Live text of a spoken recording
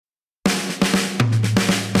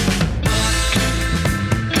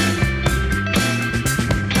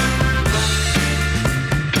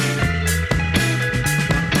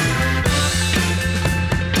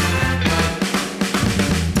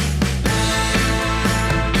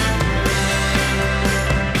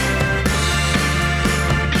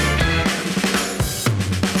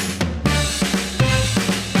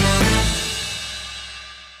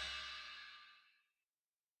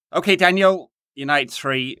Okay, Daniel, United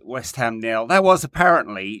 3, West Ham 0. That was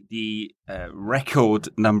apparently the record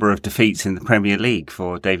number of defeats in the Premier League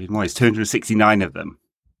for David Moyes, 269 of them.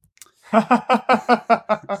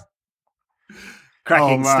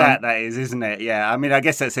 Cracking stat, that is, isn't it? Yeah, I mean, I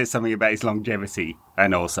guess that says something about his longevity,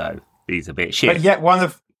 and also he's a bit shit. But yet one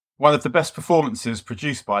of the best performances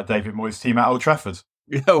produced by David Moyes' team at Old Trafford.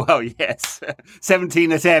 Well, yes.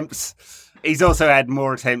 17 attempts. He's also had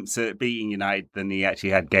more attempts at beating United than he actually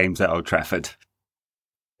had games at Old Trafford.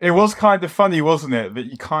 It was kind of funny, wasn't it? That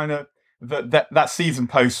you kind of that season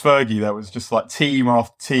post Fergie, there was just like team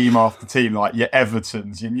after team after team, like your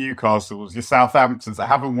Evertons, your Newcastles, your Southamptons that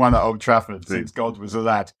haven't won at Old Trafford since God was a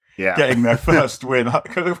lad, getting their first win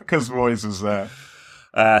because Moyes was there.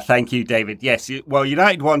 Thank you, David. Yes, well,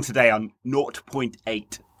 United won today on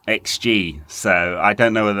 0.8 XG, so I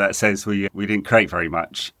don't know whether that says we didn't create very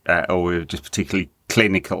much or we were just particularly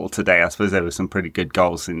clinical today. I suppose there were some pretty good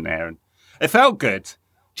goals in there, and it felt good.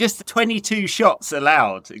 Just 22 shots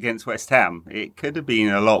allowed against West Ham. It could have been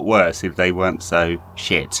a lot worse if they weren't so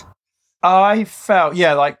shit. I felt,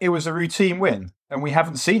 like it was a routine win, and we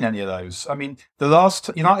haven't seen any of those. I mean, the last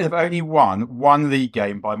United have only won one league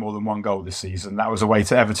game by more than one goal this season. That was away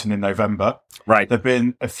to Everton in November. Right. There've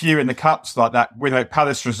been a few in the cups like that win at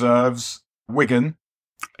Palace Reserves, Wigan,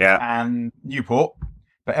 and Newport.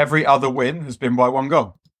 But every other win has been by one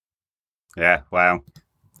goal. Yeah, wow.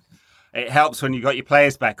 It helps when you got your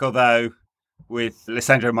players back, although with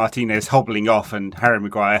Lisandro Martinez hobbling off and Harry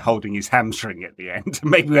Maguire holding his hamstring at the end,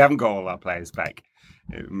 maybe we haven't got all our players back.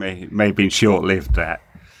 It may have been short-lived, that.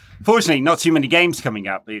 Fortunately, not too many games coming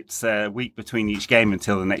up. It's a week between each game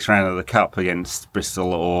until the next round of the Cup against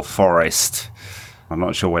Bristol or Forest. I'm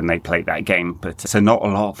not sure when they play that game, but so not a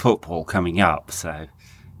lot of football coming up. So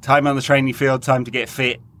time on the training field, time to get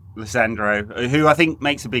fit. Lisandro, who I think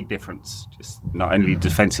makes a big difference. Just not only the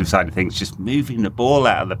defensive side of things, just moving the ball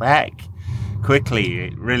out of the back quickly.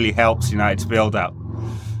 It really helps United's build up.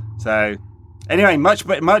 So anyway, much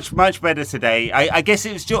better today. I guess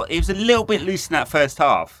it was a little bit loose in that first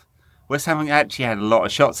half. West Ham actually had a lot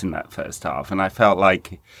of shots in that first half, and I felt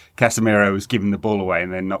like Casemiro was giving the ball away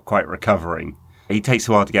and then not quite recovering. He takes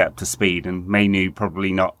a while to get up to speed, and Mainu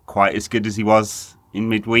probably not quite as good as he was in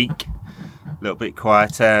midweek. A little bit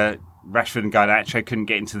quieter. Rashford and Garnacho couldn't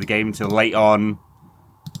get into the game until late on.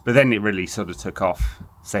 But then it really sort of took off.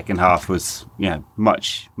 Second half was,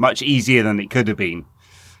 much easier than it could have been.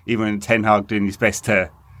 Even Ten Hag doing his best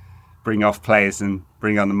to bring off players and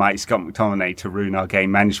bring on the mighty Scott McTominay to ruin our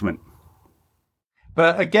game management.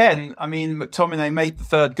 But again, I mean, McTominay made the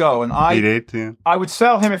third goal, and he did, yeah. I would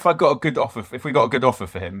sell him if we got a good offer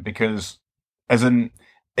for him, because as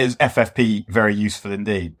FFP, very useful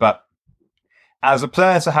indeed. But as a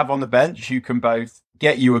player to have on the bench who can both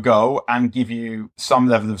get you a goal and give you some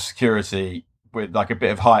level of security with like a bit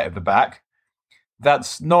of height at the back,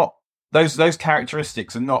 that's not those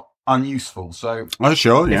characteristics are not unuseful. So,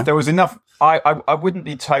 if there was enough, I wouldn't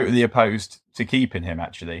be totally opposed to keeping him.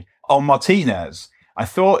 Actually, on Martinez, I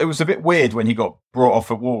thought it was a bit weird when he got brought off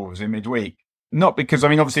at Wolves in midweek. Not because,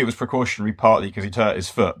 obviously it was precautionary, partly because he'd hurt his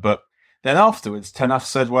foot, but then afterwards, Ten Hag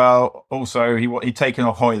said, well, also he'd taken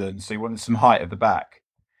off Højlund, so he wanted some height at the back.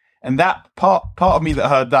 And that part of me that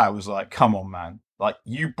heard that was like, come on, man. Like,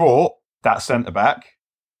 you brought that centre-back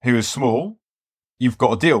who is small. You've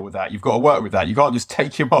got to deal with that. You've got to work with that. You can't just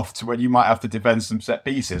take him off to when you might have to defend some set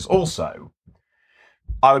pieces. Also,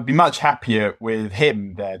 I would be much happier with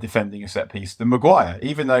him there defending a set piece than Maguire,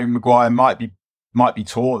 even though Maguire might be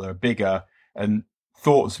taller, bigger, and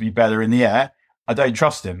thought to be better in the air. I don't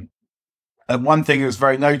trust him. And one thing that's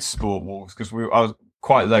very noticeable at Wolves, because I was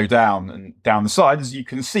quite low down and down the side, is you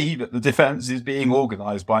can see that the defence is being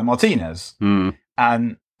organised by Martinez. Mm.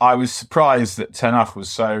 And I was surprised that Ten Hag was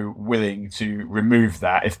so willing to remove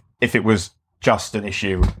that if it was just an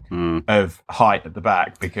issue of height at the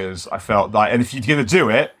back, because I felt like, and if you're going to do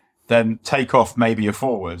it, then take off maybe a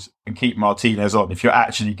forward and keep Martinez on. If you're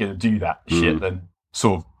actually going to do that shit, then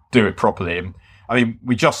sort of do it properly. And,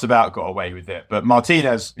 we just about got away with it, but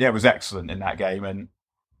Martinez, was excellent in that game, and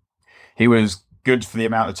he was good for the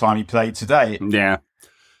amount of time he played today. Yeah.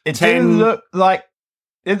 It didn't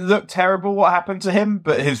look terrible what happened to him,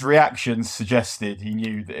 but his reactions suggested he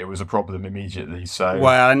knew that it was a problem immediately. So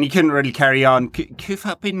and he couldn't really carry on. Could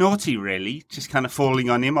have been naughty, really, just kind of falling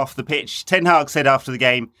on him off the pitch. Ten Hag said after the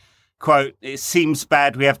game, quote, "It seems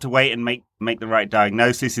bad. We have to wait and make the right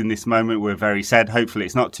diagnosis in this moment. We're very sad. Hopefully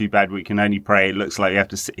it's not too bad. We can only pray. It looks like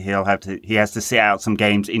he has to sit out some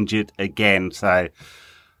games injured again." So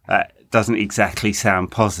that doesn't exactly sound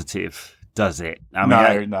positive, does it?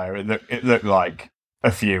 No. It looked like a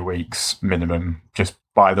few weeks minimum, just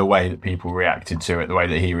by the way that people reacted to it, the way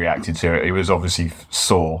that he reacted to it. He was obviously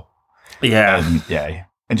sore. Yeah.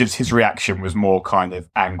 And just his reaction was more kind of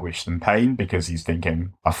anguish than pain because he's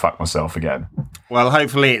thinking, I fucked myself again. Well,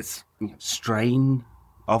 hopefully it's strain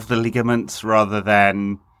of the ligaments rather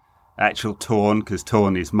than actual torn, because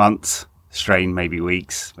torn is months, strain maybe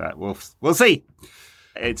weeks. But we'll see.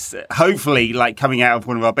 It's hopefully like coming out of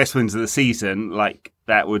one of our best wins of the season, like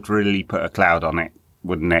that would really put a cloud on it,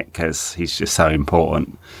 wouldn't it? Because he's just so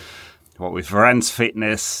important. What with Varane's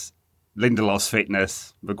fitness, Lindelof's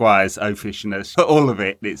fitness, Maguire's oafishness, all of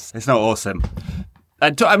it, it's not awesome.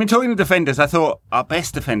 Talking to defenders, I thought our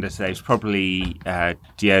best defender today was probably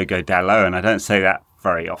Diogo Dalot, and I don't say that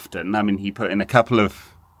very often. I mean, he put in a couple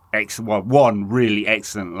of one really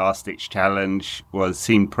excellent last-ditch challenge,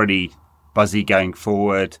 seemed pretty buzzy going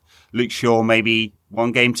forward. Luke Shaw, maybe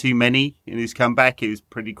one game too many in his comeback. He was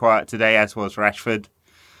pretty quiet today, as was Rashford.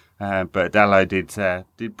 But Dalot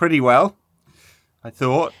did pretty well, I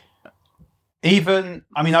thought.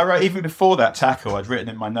 I wrote even before that tackle, I'd written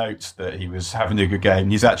in my notes that he was having a good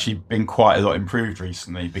game. He's actually been quite a lot improved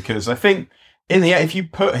recently because I think in the end, if you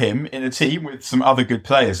put him in a team with some other good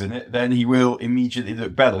players in it, then he will immediately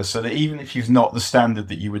look better. So that even if he's not the standard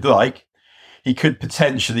that you would like, he could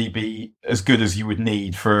potentially be as good as you would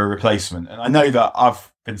need for a replacement. And I know that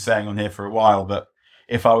I've been saying on here for a while that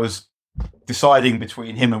if I was deciding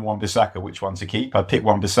between him and Wan-Bissaka which one to keep, I'd pick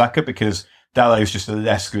Wan-Bissaka because Dalot is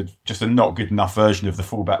just a not good enough version of the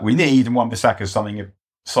fullback we need, and Wan-Bissaka is a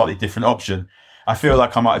slightly different option. I feel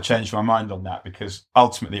like I might have changed my mind on that because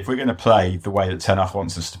ultimately, if we're going to play the way that Ten Hag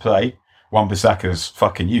wants us to play, Wan-Bissaka's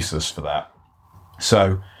fucking useless for that.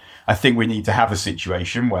 So I think we need to have a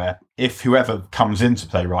situation where if whoever comes in to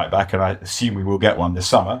play right back, and I assume we will get one this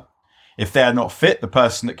summer, if they're not fit, the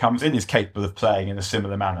person that comes in is capable of playing in a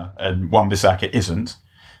similar manner, and Wan-Bissaka isn't.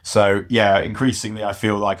 So, yeah, increasingly, I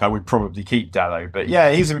feel like I would probably keep Dalot. But,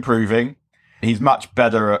 yeah, he's improving. He's much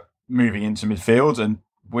better at moving into midfield. And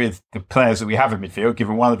with the players that we have in midfield,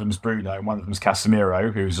 given one of them is Bruno and one of them is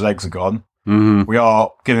Casemiro, whose legs are gone, we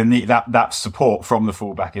are going to need that support from the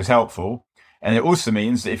fullback is helpful. And it also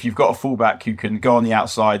means that if you've got a fullback who can go on the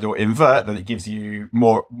outside or invert, then it gives you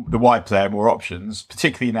the wide player more options,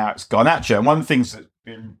 particularly now it's Garnacho. And one of the things that's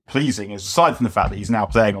been pleasing is, aside from the fact that he's now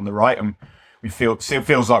playing on the right and it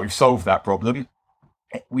feels like we've solved that problem,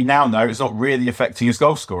 we now know it's not really affecting his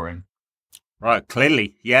goal scoring. Right,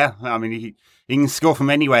 clearly, yeah. I mean, he can score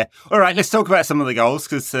from anywhere. All right, let's talk about some of the goals,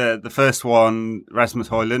 because the first one, Rasmus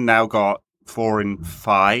Højlund, now got 4 in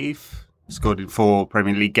 5, scored in 4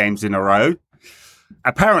 Premier League games in a row.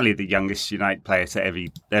 Apparently the youngest United player to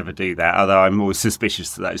ever do that, although I'm always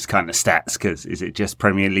suspicious of those kind of stats, because is it just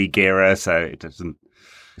Premier League era, so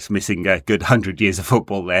it's missing a good 100 years of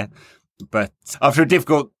football there. But after a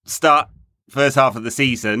difficult start, first half of the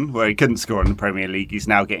season, where he couldn't score in the Premier League, he's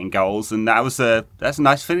now getting goals, and that's a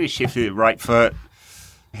nice finish. Shifted it right foot,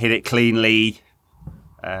 hit it cleanly.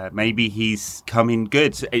 Maybe he's coming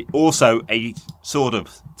good. Also, a sort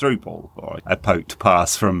of through ball or a poked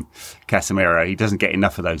pass from Casemiro. He doesn't get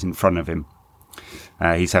enough of those in front of him.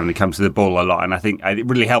 He's having to come to the ball a lot, and I think it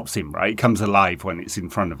really helps him. Right, he comes alive when it's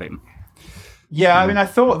in front of him. Yeah, I mean, I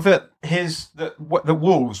thought that the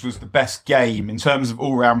Wolves was the best game in terms of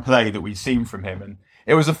all-round play that we'd seen from him. And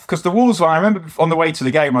it was because the Wolves, I remember on the way to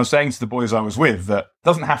the game, I was saying to the boys I was with that it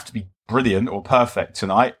doesn't have to be brilliant or perfect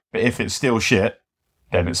tonight, but if it's still shit,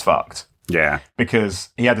 then it's fucked. Yeah.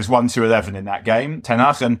 Because he had his 1-11 in that game, Ten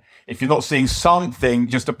Hag, and if you're not seeing something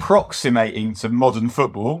just approximating to modern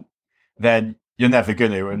football, then you're never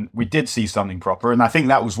going to. And we did see something proper. And I think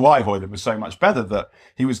that was why Højlund was so much better, that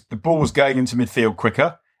the ball was going into midfield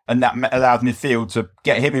quicker, and that allowed midfield to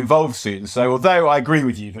get him involved soon. So although I agree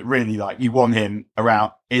with you that really, like, you want him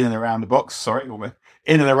in and around the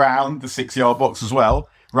 6-yard box as well,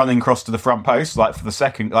 running across to the front post, like for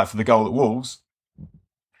the goal at Wolves.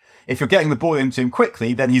 If you're getting the ball into him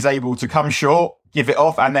quickly, then he's able to come short, give it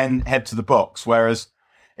off, and then head to the box. Whereas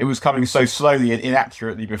it was coming so slowly and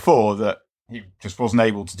inaccurately before that he just wasn't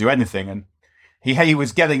able to do anything. And he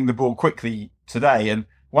was getting the ball quickly today. And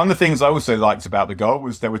one of the things I also liked about the goal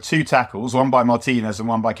was there were 2 tackles, one by Martinez and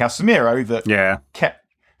one by Casemiro, that kept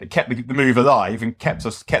the move alive and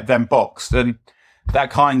kept them boxed. And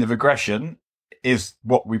that kind of aggression is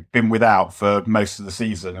what we've been without for most of the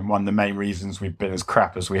season, and one of the main reasons we've been as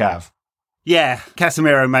crap as we have. Yeah,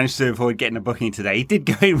 Casemiro managed to avoid getting a booking today. He did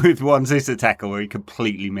go in with one sister tackle where he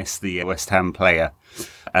completely missed the West Ham player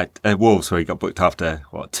at Wolves, where he got booked after,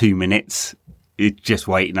 2 minutes. You're just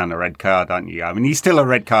waiting on a red card, aren't you? I mean, he's still a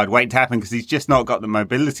red card waiting to happen because he's just not got the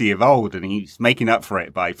mobility of old, and he's making up for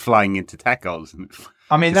it by flying into tackles. And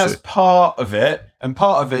I mean, that's part of it, and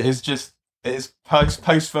part of it is just post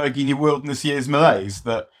Fergie wilderness years malaise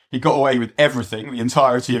that he got away with everything the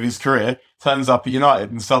entirety of his career. Turns up at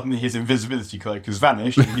United, and suddenly his invisibility cloak has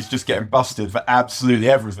vanished, and he's just getting busted for absolutely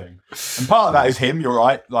everything. And part of that is him. You're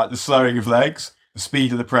right, like the slowing of legs, the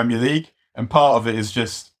speed of the Premier League, and part of it is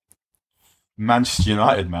just Manchester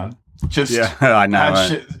United, man. Just I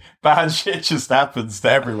know. Bad shit just happens to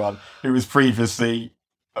everyone who was previously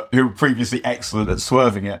excellent at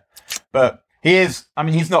swerving it. But he's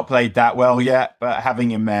not played that well yet, but having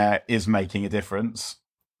him there is making a difference.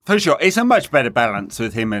 For sure. It's a much better balance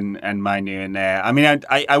with him and Manu in there. I mean,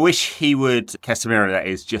 I wish he would, Casemiro that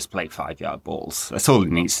is, just play 5-yard balls. That's all he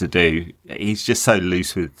needs to do. He's just so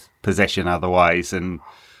loose with possession otherwise. And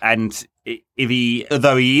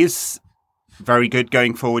although he is very good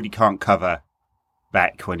going forward, he can't cover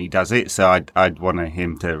back when he does it. So I'd want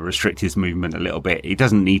him to restrict his movement a little bit. He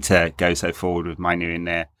doesn't need to go so forward with Manu in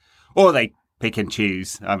there. Or they pick and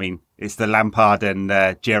choose. I mean, it's the Lampard and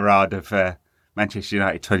Gerrard of Manchester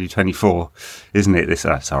United 2024, isn't it? This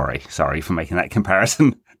sorry for making that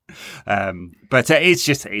comparison. But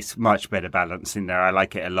it's much better balance in there. I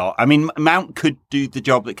like it a lot. I mean, Mount could do the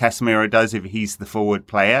job that Casemiro does if he's the forward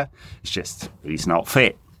player. It's just he's not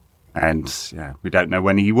fit. And we don't know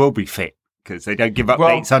when he will be fit because they don't give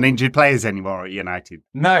updates on injured players anymore at United.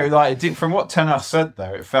 No, from what Ten Hag said,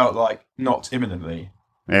 though, it felt like not imminently.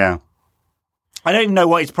 Yeah. I don't even know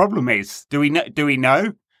what his problem is. Do we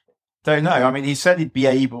know? Don't know. I mean, he said he'd be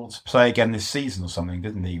able to play again this season or something,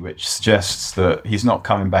 didn't he? Which suggests that he's not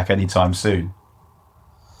coming back anytime soon.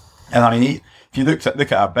 And I mean, if you look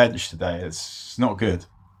at our bench today, it's not good.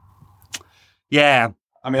 Yeah.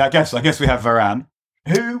 I mean, I guess we have Varane,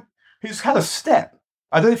 who's had a step.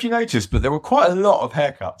 I don't know if you noticed, but there were quite a lot of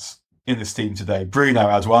haircuts in this team today. Bruno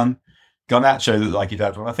had one. Garnacho looked like he'd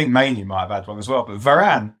had one. I think Mainoo might have had one as well. But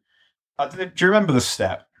Varane, do you remember the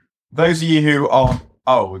step? Those of you who aren't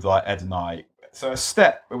old, like Ed and I, so a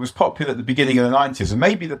step, it was popular at the beginning of the 90s, and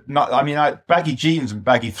maybe baggy jeans and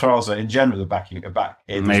baggy trousers in general are back in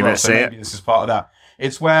maybe as well, so maybe it. this is part of that.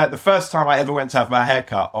 It's where the first time I ever went to have my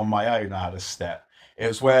haircut on my own, I had a step. It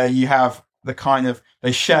was where you have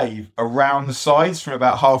they shave around the sides from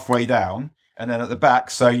about halfway down, and then at the back,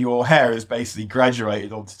 so your hair is basically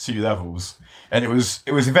graduated onto 2 levels. And it was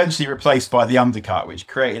eventually replaced by the undercut, which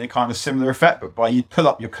created a kind of similar effect, but you'd pull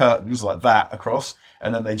up your curtains like that across,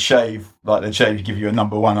 and then they'd shave, give you a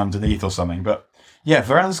number 1 underneath or something. But yeah,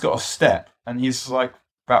 Varane's got a step, and he's like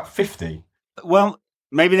about 50. Well,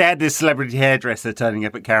 maybe they had this celebrity hairdresser turning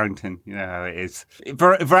up at Carrington. You know how it is.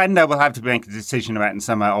 Varane will have to make a decision about in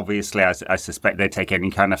summer. Obviously, I suspect they'd take any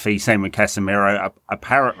kind of fee. Same with Casemiro.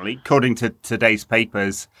 Apparently, according to today's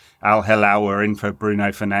papers, Al Hilal were in for Bruno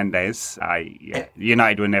Fernandes.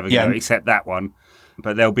 United were never going to accept that one.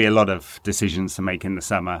 But there'll be a lot of decisions to make in the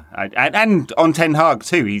summer. And on Ten Hag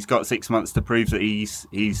too. He's got 6 months to prove that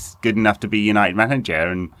he's good enough to be United manager.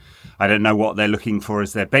 And I don't know what they're looking for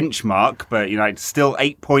as their benchmark, but United still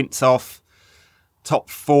 8 points off top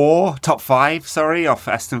 5, off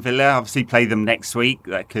Aston Villa. Obviously play them next week.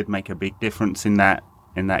 That could make a big difference in that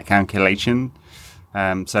calculation.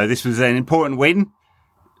 So this was an important win.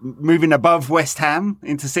 Moving above West Ham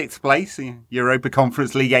into 6th place. Europa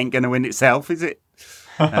Conference League ain't going to win itself, is it?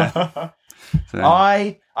 I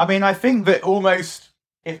mean, I think that almost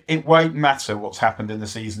it won't matter what's happened in the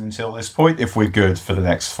season until this point if we're good for the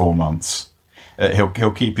next 4 months.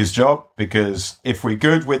 He'll keep his job, because if we're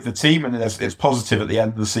good with the team and it's positive at the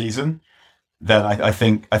end of the season, then I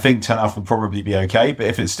think Ten Hag will probably be okay. But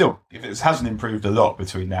if it hasn't improved a lot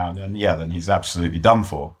between now and then, then he's absolutely done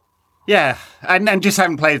for. Yeah, and just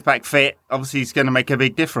having players back fit, obviously, is going to make a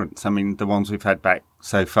big difference. I mean, the ones we've had back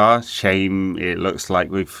so far, shame it looks like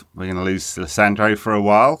we're going to lose Lissandro for a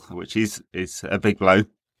while, which is a big blow.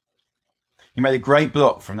 He made a great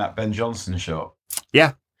block from that Ben Johnson shot.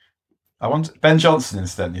 Yeah. Ben Johnson,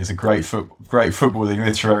 incidentally, is a great footballing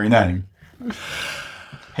literary name.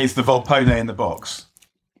 He's the Volpone in the box.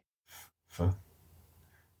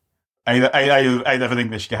 Ain't have an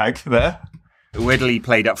English gag there. Weirdly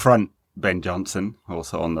played up front, Ben Johnson,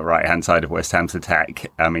 also on the right-hand side of West Ham's attack.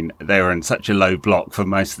 I mean, they were in such a low block for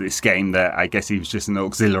most of this game that I guess he was just an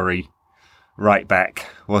auxiliary right-back,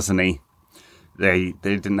 wasn't he? They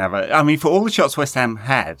didn't have for all the shots West Ham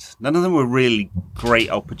had, none of them were really great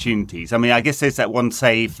opportunities. I mean, I guess there's that one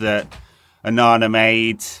save that Onana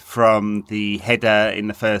made from the header in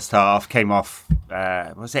the first half, came off,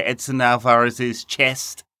 was it Edson Alvarez's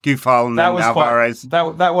chest? Gufal and Alvarez.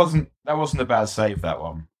 That wasn't a bad save, that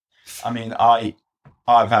one. I mean,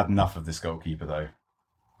 I've had enough of this goalkeeper, though.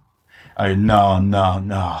 Oh,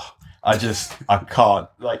 no. I can't.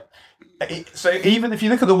 So even if you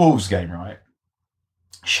look at the Wolves game, right?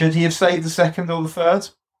 Should he have saved the second or the third?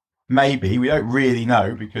 Maybe. We don't really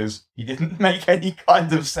know because he didn't make any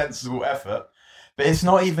kind of sensible effort. But it's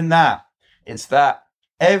not even that. It's that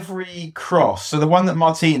every cross, so the one that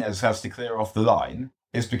Martinez has to clear off the line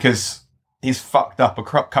is because he's fucked up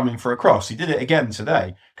coming for a cross. He did it again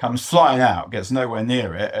today. Comes flying out, gets nowhere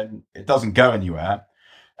near it, and it doesn't go anywhere.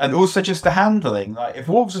 And also just the handling. Like, if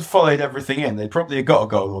Wolves had followed everything in, they'd probably have got a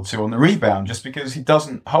goal or two on the rebound just because he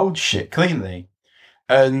doesn't hold shit cleanly.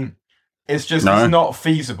 And it's just it's not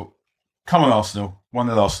feasible. Come on, Arsenal.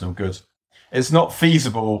 1-0 Arsenal, good. It's not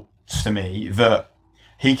feasible to me that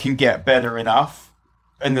he can get better enough.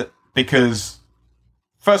 And that because,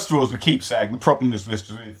 first of all, as we keep saying, the problem is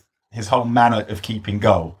with his whole manner of keeping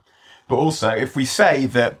goal. But also, if we say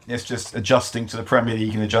that it's just adjusting to the Premier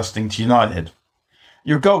League and adjusting to United,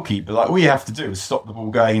 you're a goalkeeper. Like, all you have to do is stop the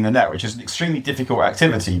ball going in the net, which is an extremely difficult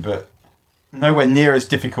activity, but nowhere near as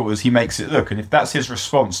difficult as he makes it look. And if that's his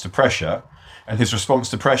response to pressure, and his response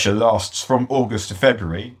to pressure lasts from August to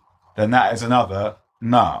February, then that is another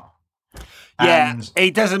nah. Yeah,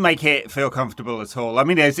 it doesn't make it feel comfortable at all. I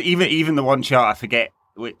mean, there's even the one shot, I forget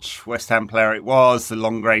which West Ham player it was, the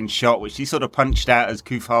long-range shot, which he sort of punched out as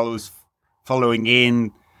Kufal was following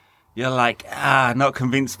in. You're like, not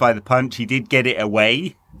convinced by the punch. He did get it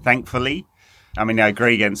away, thankfully. I mean, I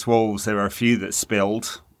agree against Wolves. There were a few that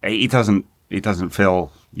spilled. He doesn't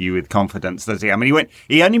fill you with confidence, does he? I mean,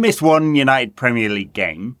 he only missed one United Premier League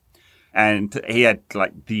game, and he had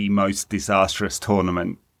like the most disastrous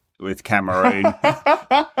tournament with Cameroon.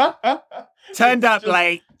 Turned up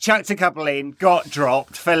late, chucked a couple in, got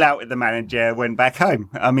dropped, fell out with the manager, went back home.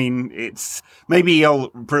 I mean, it's maybe he'll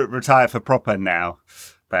retire for proper now.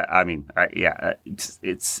 But I mean,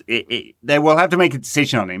 they will have to make a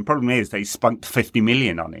decision on him. Problem is, they spunked 50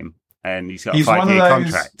 million on him, and he's got a 5-year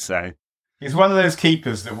contract. So he's one of those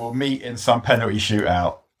keepers that will meet in some penalty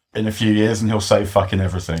shootout in a few years, and he'll save fucking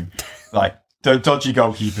everything. Like, dodgy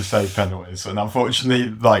goalkeepers save penalties, and unfortunately,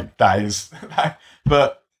 like that is.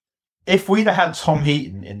 But if we'd have had Tom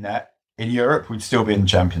Heaton in that in Europe, we'd still be in the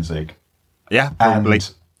Champions League. Yeah, probably.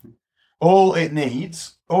 And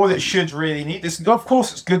all it should really need is, of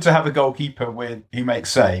course, it's good to have a goalkeeper who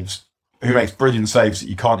makes brilliant saves that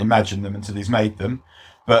you can't imagine them until he's made them.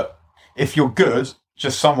 But if you're good,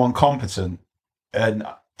 just someone competent and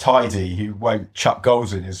tidy who won't chuck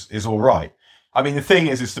goals in is all right. I mean, the thing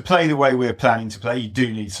is to play the way we're planning to play, you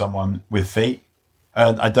do need someone with feet.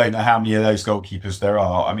 And I don't know how many of those goalkeepers there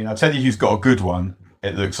are. I mean, I'll tell you who's got a good one,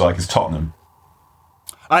 it looks like, is Tottenham.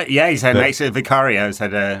 He's had an excellent. Vicario's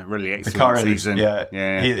had a really excellent season.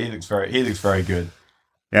 He looks very good.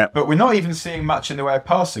 Yeah, but we're not even seeing much in the way of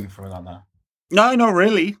passing from Onana. No, not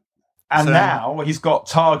really. And now he's got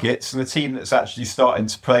targets and a team that's actually starting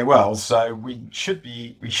to play well. So we should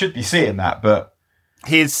be seeing that. But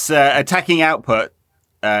his attacking output,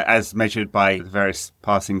 as measured by the various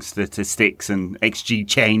passing statistics and XG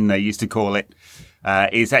chain they used to call it,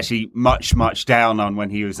 is actually much down on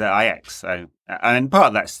when he was at Ajax. So, and part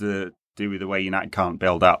of that's to do with the way United can't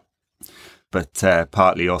build up, but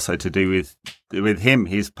partly also to do with him.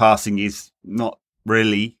 His passing is not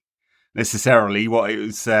really necessarily what it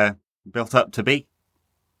was built up to be.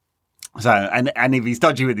 So, and if he's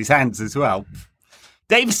dodgy with his hands as well,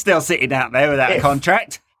 Dave's still sitting out there without a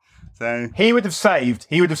contract. So he would have saved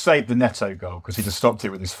the Neto goal because he just stopped it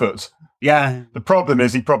with his foot. Yeah. The problem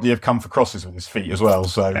is he'd probably have come for crosses with his feet as well.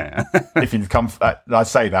 So if he'd come, I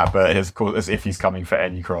say that, but as if he's coming for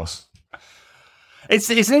any cross. It's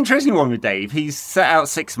an interesting one with Dave. He's set out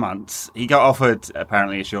 6 months. He got offered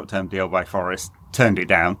apparently a short-term deal by Forest, turned it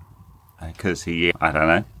down because he, I don't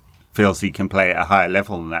know, feels he can play at a higher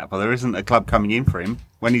level than that. But there isn't a club coming in for him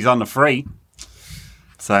when he's on the free.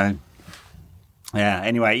 So. Yeah,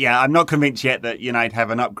 anyway, I'm not convinced yet that United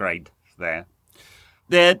have an upgrade there.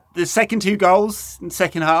 The second 2 goals in the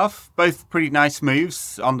second half, both pretty nice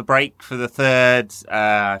moves on the break for the third.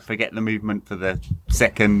 I forget the movement for the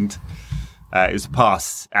second. It was a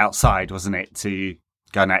pass outside, wasn't it, to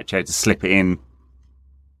Garnacho to slip it in.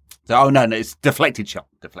 So, no, it's deflected shot,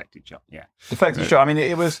 yeah. Deflected shot, I mean,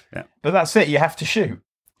 it was, but that's it, you have to shoot.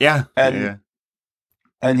 Yeah. And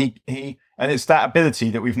he it's that ability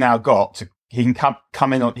that we've now got to. He can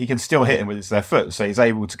come in on. He can still hit him with his left foot, so he's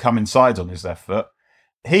able to come inside on his left foot.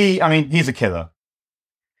 He's a killer.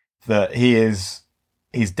 That he's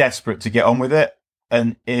desperate to get on with it,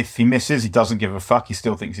 and if he misses, he doesn't give a fuck. He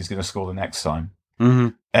still thinks he's going to score the next time,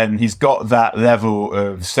 and he's got that level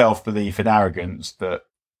of self-belief and arrogance that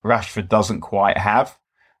Rashford doesn't quite have,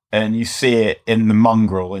 and you see it in the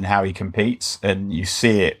mongrel in how he competes, and you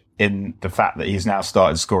see it in the fact that he's now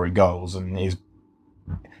started scoring goals and he's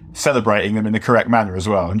celebrating them in the correct manner as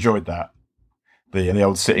well. Enjoyed that. The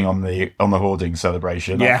old sitting on the hoarding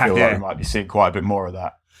celebration. Yeah, I feel like we might be seeing quite a bit more of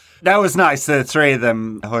that. That was nice. The three of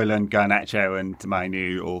them, Højlund, Garnacho and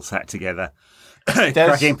Mainu, all sat together.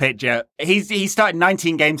 Cracking picture. He's started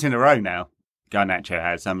 19 games in a row now. Garnacho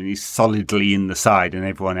has. I mean, he's solidly in the side, and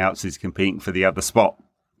everyone else is competing for the other spot.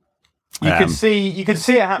 You could see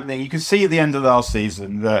it happening. You could see at the end of last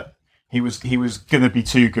season that he was going to be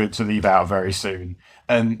too good to leave out very soon.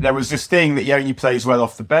 And there was this thing that he only plays well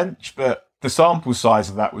off the bench, but the sample size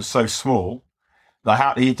of that was so small.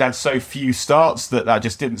 Like he'd had so few starts that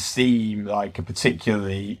just didn't seem like a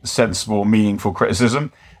particularly sensible, meaningful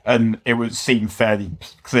criticism. And it would seem fairly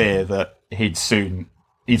clear that he'd soon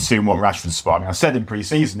want Rashford's spot. I mean, I said in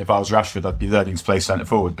pre-season, if I was Rashford, I'd be learning to play centre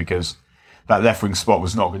forward because that left wing spot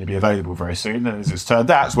was not going to be available very soon. And as it's turned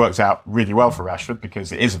out, it's worked out really well for Rashford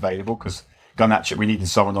because it is available because Garnacho, we needed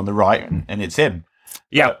someone on the right and it's him.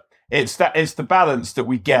 Yeah. But it's the balance that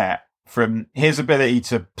we get from his ability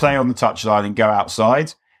to play on the touchline and go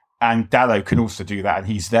outside. And Dalot can also do that and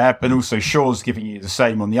he's there. But also Shaw's giving you the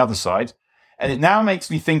same on the other side. And it now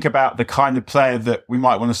makes me think about the kind of player that we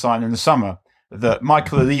might want to sign in the summer. That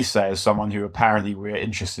Michael Elise is someone who apparently we're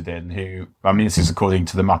interested in, who, I mean, this is according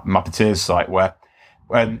to the Muppeteers site, where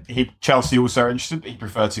when Chelsea also are interested, but he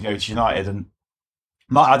preferred to go to United. And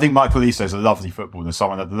I think Michael Elise is a lovely footballer,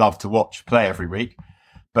 someone I'd love to watch play every week.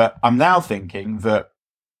 But I'm now thinking that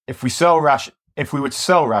if we were to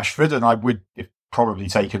sell Rashford, and I would probably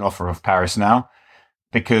take an offer of Paris now,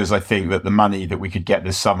 because I think that the money that we could get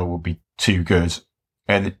this summer would be too good.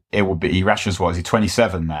 And it will be, Rashford's what, is he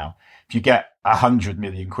 27 now? If you get 100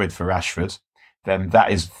 million quid for Rashford, then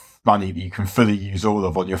that is money that you can fully use all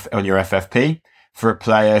of on your FFP for a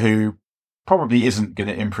player who probably isn't going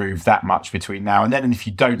to improve that much between now and then. And if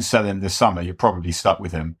you don't sell him this summer, you're probably stuck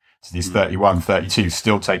with him. So he's 31, 32,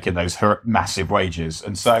 still taking those massive wages.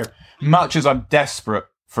 And so much as I'm desperate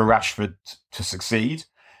for Rashford to succeed,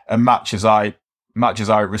 and much as I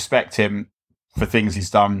respect him for things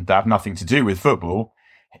he's done that have nothing to do with football,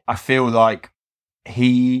 I feel like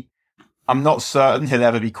I'm not certain he'll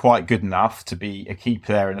ever be quite good enough to be a key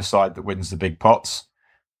player in a side that wins the big pots.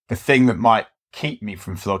 The thing that might keep me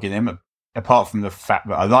from flogging him, apart from the fact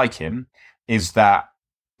that I like him, is that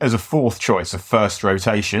as a fourth choice, a first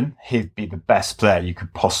rotation, he'd be the best player you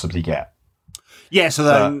could possibly get. Yes,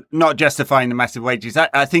 although not justifying the massive wages.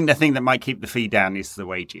 I think the thing that might keep the fee down is the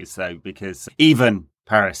wages, though, because even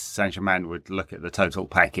Paris Saint-Germain would look at the total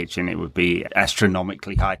package and it would be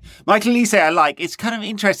astronomically high. Michael Elise, I like. It's kind of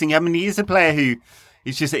interesting. I mean, he is a player who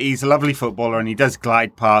he's a lovely footballer and he does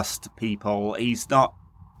glide past people. He's not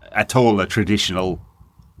at all a traditional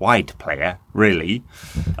wide player, really.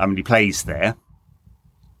 I mean, he plays there,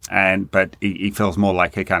 but he feels more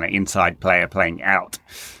like a kind of inside player playing out,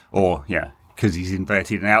 or because he's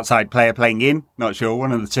inverted, an outside player playing in. Not sure,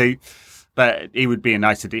 one of the two. But he would be a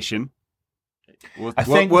nice addition.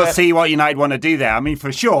 We'll see what United want to do there. I mean,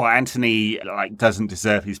 for sure, Anthony doesn't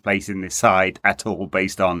deserve his place in this side at all,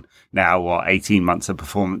 based on now 18 months of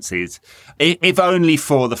performances. If only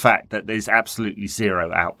for the fact that there's absolutely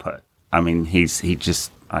zero output. I mean, he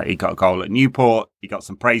got a goal at Newport. He got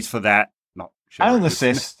some praise for that. Not sure. And an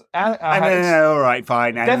assist. All right,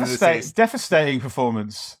 fine. Devastating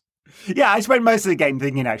performance. Yeah, I spent most of the game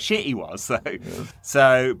thinking how shit he was. But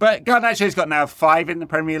Garnacho's got now 5 in the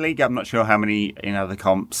Premier League. I'm not sure how many in other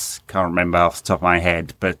comps. Can't remember off the top of my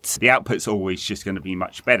head. But the output's always just going to be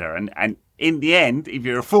much better. And in the end, if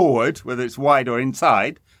you're a forward, whether it's wide or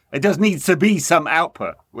inside, it does need to be some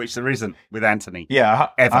output, which there isn't with Anthony. Yeah,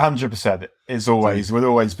 100%. Will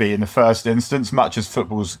always be in the first instance, much as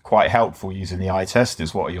football's quite helpful using the eye test,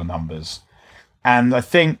 is what are your numbers? And I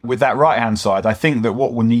think with that right-hand side, I think that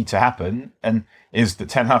what will need to happen is that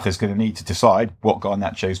Ten Hag is going to need to decide what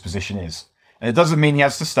Garnacho's position is. And it doesn't mean he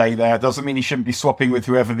has to stay there. It doesn't mean he shouldn't be swapping with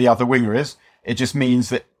whoever the other winger is. It just means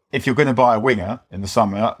that if you're going to buy a winger in the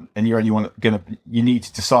summer and you need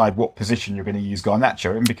to decide what position you're going to use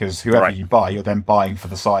Garnacho in, because whoever you buy, you're then buying for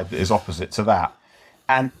the side that is opposite to that.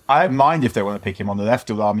 And I don't mind if they want to pick him on the left,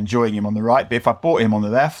 although I'm enjoying him on the right. But if I bought him on the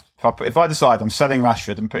left, if I decide I'm selling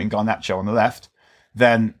Rashford and putting Garnacho on the left,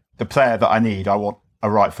 then the player that I need, I want a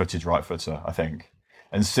right-footed right-footer, I think.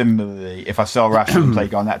 And similarly, if I sell Rashford and play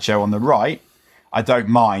Garnacho on the right, I don't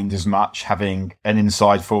mind as much having an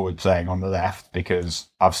inside forward playing on the left because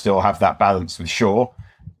I still have that balance with Shaw.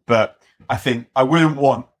 But I think I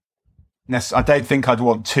don't think I'd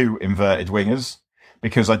want 2 inverted wingers,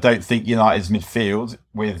 because I don't think United's midfield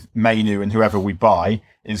with Mainu and whoever we buy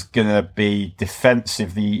is going to be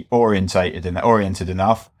defensively oriented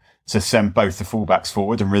enough to send both the fullbacks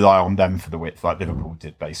forward and rely on them for the width, like Liverpool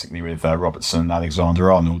did basically with Robertson and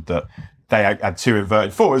Alexander-Arnold, that they had two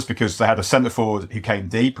inverted forwards because they had a centre forward who came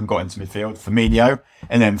deep and got into midfield, Firmino,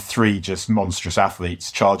 and then three just monstrous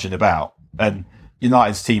athletes charging about. And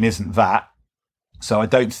United's team isn't that. So I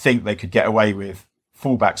don't think they could get away with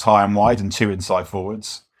fullbacks high and wide and two inside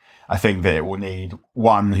forwards. I think that it will need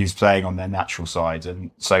one who's playing on their natural side.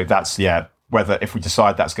 And so that's, whether if we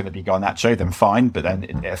decide that's going to be Garnacho, then fine, but then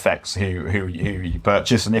it affects who you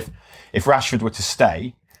purchase. And if Rashford were to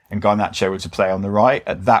stay and Garnacho were to play on the right,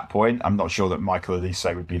 at that point, I'm not sure that Michael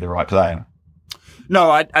Olise would be the right player.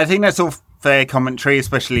 No, I think that's all fair commentary,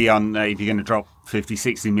 especially on if you're going to drop 50,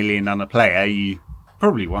 60 million on a player, you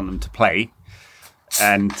probably want them to play.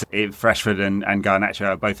 And if Rashford and Garnacho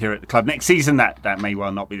are both here at the club next season, that may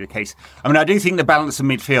well not be the case. I mean, I do think the balance of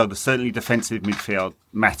midfield, certainly defensive midfield,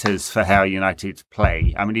 matters for how United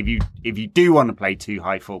play. I mean, if you do want to play two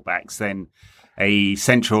high fullbacks, then a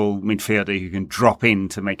central midfielder who can drop in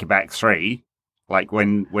to make a back three, like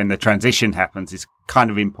when the transition happens, is kind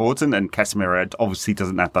of important. And Casemiro obviously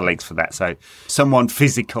doesn't have the legs for that. So someone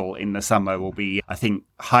physical in the summer will be, I think,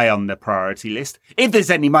 high on the priority list. If there's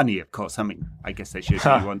any money, of course. I mean, I guess there should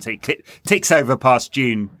be once it ticks over past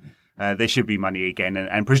June. There should be money again.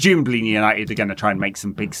 And presumably United are going to try and make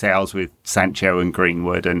some big sales with Sancho and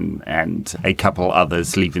Greenwood and a couple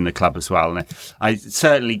others leaving the club as well. And I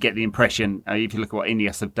certainly get the impression, if you look at what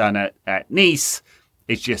Ineos have done at Nice,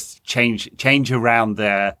 it's just change around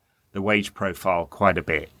the wage profile quite a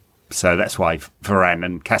bit. So that's why Varane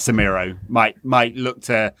and Casemiro might look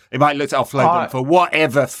to offload them for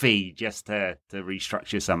whatever fee, just to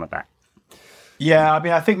restructure some of that. Yeah, I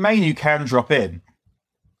mean, I think Mainu can drop in.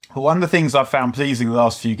 But one of the things I've found pleasing the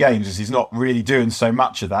last few games is he's not really doing so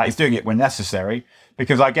much of that. He's doing it when necessary,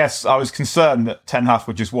 because I guess I was concerned that Ten Hag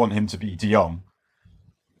would just want him to be De Jong.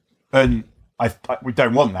 And we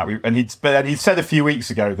don't want that. But he said a few weeks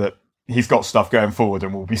ago that he's got stuff going forward,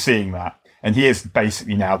 and we'll be seeing that. And he is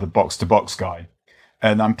basically now the box-to-box guy.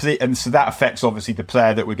 And so that affects obviously the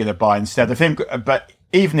player that we're going to buy instead of him. But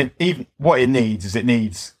even what it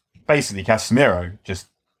needs basically Casemiro, just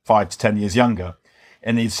 5 to 10 years younger.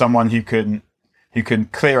 It needs someone who can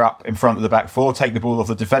clear up in front of the back four, take the ball off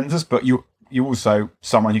the defenders, but you also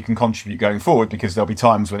someone who can contribute going forward, because there'll be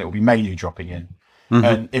times when it will be Mainu dropping in. Mm-hmm.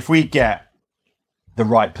 And if we get the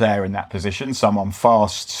right player in that position, someone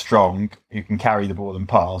fast, strong, who can carry the ball and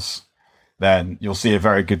pass, then you'll see a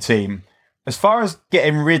very good team. As far as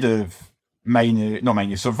getting rid of so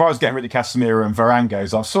as far as getting rid of Casemiro and Varane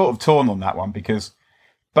goes, I've sort of torn on that one, because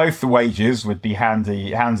both the wages would be handily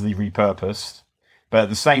repurposed. But at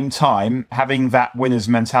the same time, having that winner's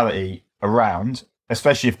mentality around,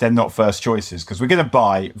 especially if they're not first choices, because we're going to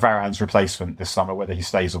buy Varane's replacement this summer, whether he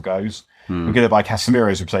stays or goes. We're going to buy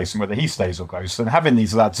Casemiro's replacement, whether he stays or goes. So having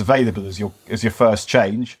these lads available as your first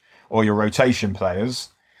change or your rotation players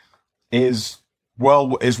is well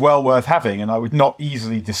worth having. And I would not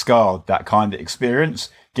easily discard that kind of experience,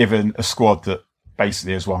 given a squad that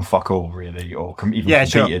basically has won fuck all, really, or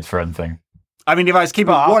competed for anything. I mean, if I was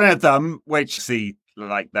keeping one of them, which,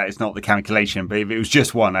 like that is not the calculation, but if it was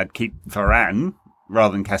just one, I'd keep Varane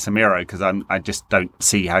rather than Casemiro, because I just don't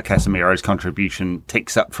see how Casemiro's contribution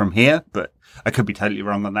ticks up from here. But I could be totally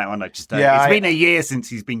wrong on that one. I just don't. It's been a year since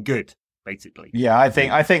he's been good, basically. Yeah, I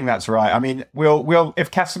think that's right. I mean, we'll if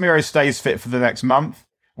Casemiro stays fit for the next month,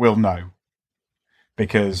 we'll know,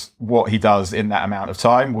 because what he does in that amount of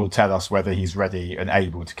time will tell us whether he's ready and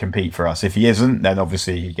able to compete for us. If he isn't, then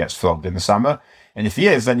obviously he gets flogged in the summer. And if he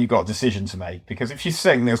is, then you've got a decision to make. Because if you're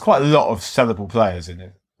saying there's quite a lot of sellable players in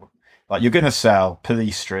it, like you're going to sell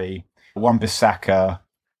Pellistri, Wan-Bissaka,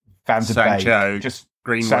 Van der Beek, just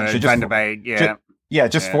Greenwood, Van der Beek,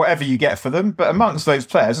 for whatever you get for them. But amongst those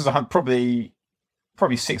players, there's probably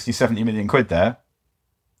 60, 70 million quid there.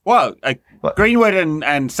 Well, Greenwood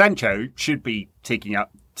and Sancho should be ticking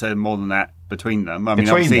up to more than that between them. I mean,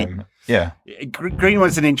 obviously, them, yeah.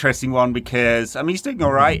 Greenwood's an interesting one because he's doing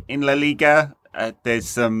all right in La Liga. There's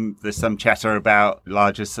some chatter about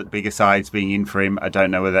bigger sides being in for him. I don't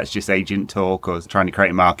know whether that's just agent talk or trying to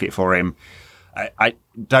create a market for him. I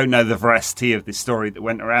don't know the veracity of this story that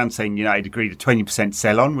went around saying United agreed a 20%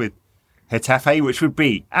 sell-on with Getafe, which would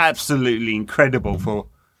be absolutely incredible for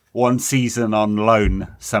one season on loan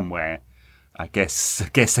somewhere. I guess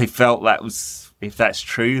they felt that was, if that's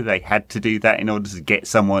true, they had to do that in order to get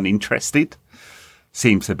someone interested.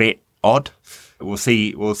 Seems a bit odd. We'll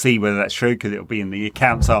see whether that's true, because it'll be in the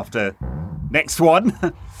accounts after next one.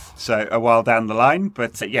 So a while down the line.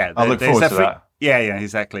 But I look forward to that. Yeah,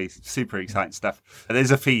 exactly. Super exciting stuff. There's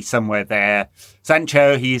a fee somewhere there.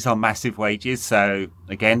 Sancho, he's on massive wages. So,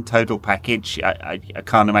 again, total package. I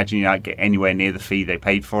can't imagine you might get anywhere near the fee they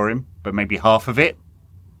paid for him, but maybe half of it.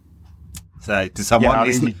 So, to someone... Yeah,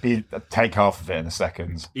 I mean, he'd take half of it in a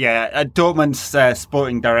second. Yeah, Dortmund's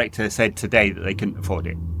sporting director said today that they couldn't afford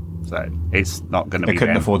it. So, it's not going to be They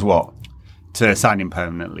couldn't them afford what? to sign him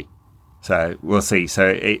permanently. So, we'll see. So,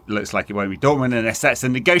 it looks like it won't be Dortmund unless that's a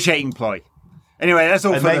negotiating ploy. Anyway, that's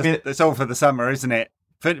all for the summer, isn't it?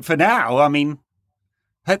 For now, I mean,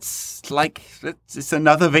 it's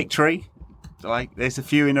another victory. Like, there's a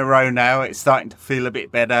few in a row now. It's starting to feel a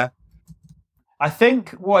bit better. I think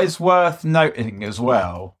what is worth noting as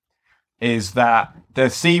well is that there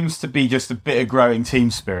seems to be just a bit of growing team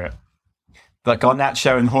spirit. Like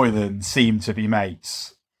Garnacho and Højlund seem to be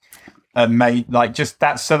mates. And just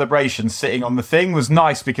that celebration sitting on the thing was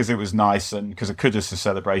nice because it was nice and because of Kudus'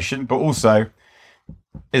 celebration, but also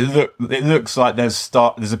it looks like there's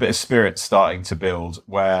a bit of spirit starting to build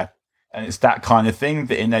and it's that kind of thing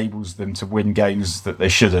that enables them to win games that they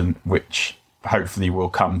shouldn't, which hopefully will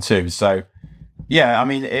come too. So, yeah, I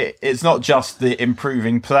mean, it's not just the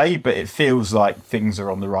improving play, but it feels like things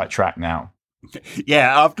are on the right track now.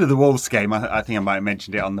 Yeah, after the Wolves game, I think I might have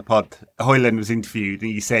mentioned it on the pod, Højlund was interviewed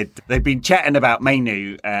and he said they've been chatting about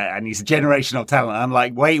Mainu and he's a generational talent. I'm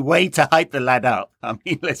like, way to hype the lad up. I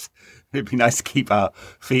mean, it'd be nice to keep our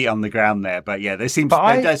feet on the ground there. But yeah, there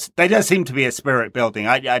does seem to be a spirit building.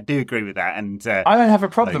 I do agree with that. And I don't have a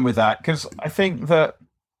problem with that because I think that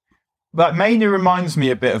Mainu reminds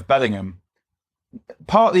me a bit of Bellingham.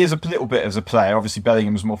 Partly as a little bit as a player. Obviously,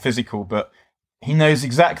 Bellingham's more physical, but he knows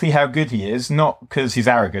exactly how good he is, not because he's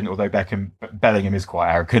arrogant, although Bellingham is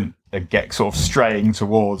quite arrogant, and get sort of straying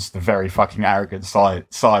towards the very fucking arrogant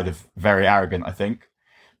side of very arrogant, I think.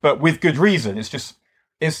 But with good reason.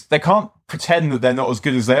 They can't pretend that they're not as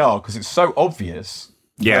good as they are because it's so obvious.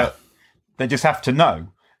 Yeah. That they just have to know.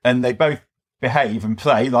 And they both behave and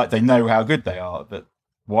play like they know how good they are. That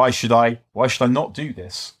why should I not do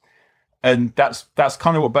this? And that's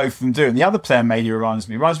kind of what both of them do. And the other player maybe reminds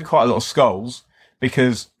me quite a lot of Scholes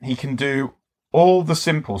because he can do all the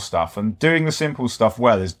simple stuff, and doing the simple stuff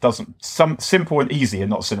well simple and easy are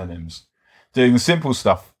not synonyms. Doing the simple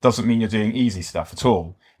stuff doesn't mean you're doing easy stuff at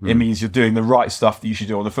all. It means you're doing the right stuff that you should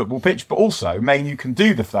do on the football pitch, but also you can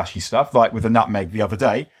do the flashy stuff, like with the nutmeg the other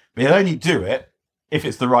day, but you'll only do it if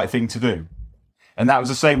it's the right thing to do. And that was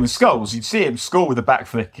the same with Scholes. You'd see him score with a back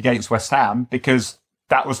flick against West Ham because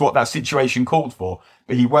that was what that situation called for,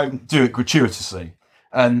 but he won't do it gratuitously.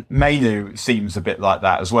 And Mainu seems a bit like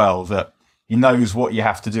that as well, that he knows what you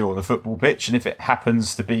have to do on the football pitch, and if it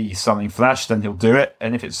happens to be something flash, then he'll do it,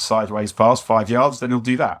 and if it's a sideways pass 5 yards, then he'll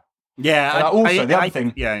do that. Yeah. The other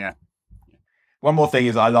thing. Yeah. One more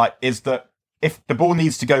thing I like is that if the ball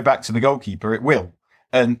needs to go back to the goalkeeper, it will.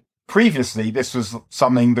 And previously, this was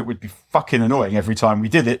something that would be fucking annoying every time we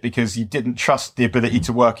did it because you didn't trust the ability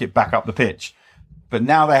to work it back up the pitch. But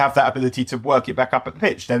now they have that ability to work it back up at the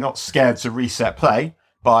pitch. They're not scared to reset play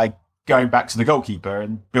by going back to the goalkeeper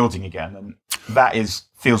and building again. And that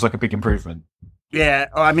feels like a big improvement. Yeah.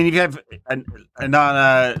 I mean, if you have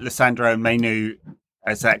Onana, Lissandro, and Mainu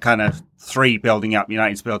as that kind of three building up,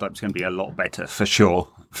 United's build-up is going to be a lot better for sure.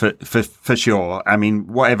 For sure. I mean,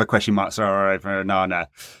 whatever question marks are over Onana,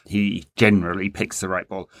 he generally picks the right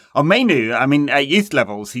ball. On Mainu, I mean, at youth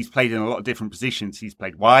levels, he's played in a lot of different positions. He's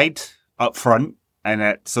played wide, up front, and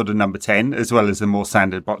at sort of number 10, as well as the more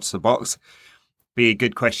standard box-to-box. Be a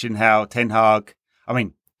good question how Ten Hag... I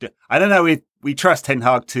mean, I don't know if we trust Ten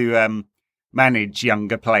Hag to manage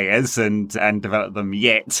younger players and develop them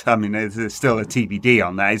yet. I mean, there's still a TBD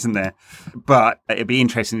on that, isn't there? But it'd be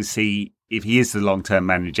interesting to see if he is the long-term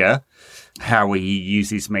manager, how he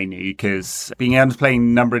uses Mainu, because being able to play in a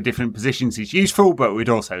number of different positions is useful, but we'd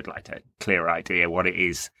also like a clear idea what it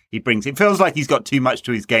is he brings. It feels like he's got too much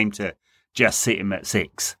to his game to just sit him at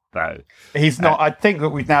 6, though. He's not. I think that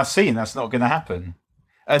we've now seen that's not going to happen.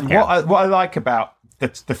 And what I like about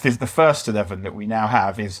the first 11 that we now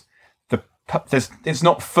have is it's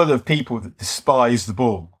not full of people that despise the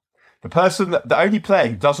ball. The only player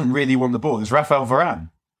who doesn't really want the ball is Raphael Varane.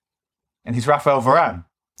 And he's Raphael Varane.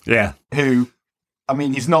 Yeah. Who, I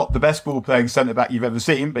mean, he's not the best ball-playing centre-back you've ever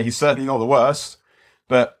seen, but he's certainly not the worst.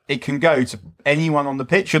 But it can go to anyone on the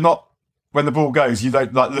pitch. You're not, when the ball goes, you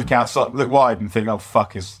don't look outside, look wide and think, oh,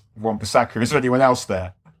 fuck, is Wan-Bissaka? Is there anyone else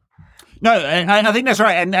there? No, I think that's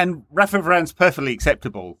right, and Rafa Varane's perfectly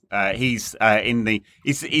acceptable. He's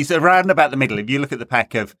he's around about the middle. If you look at the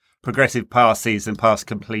pack of progressive passes and pass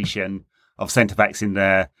completion of centre backs in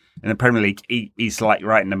the in the Premier League, he's like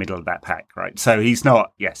right in the middle of that pack, right? So he's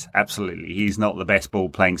not, yes, absolutely, he's not the best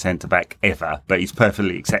ball-playing centre-back ever, but he's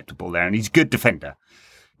perfectly acceptable there, and he's a good defender.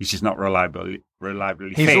 He's just not reliably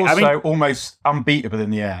He's fit. also almost unbeatable in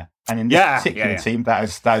the air. And in this particular team, that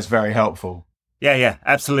is very helpful. Yeah,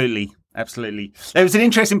 absolutely. Absolutely. There was an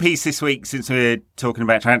interesting piece this week, since we're talking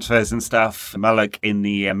about transfers and stuff. Mullock in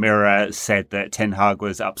the Mirror said that Ten Hag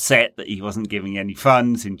was upset that he wasn't giving any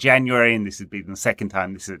funds in January, and this had been the second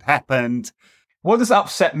time this had happened. What does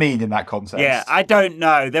upset mean in that context? Yeah, I don't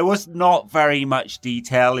know. There was not very much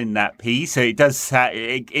detail in that piece, so it does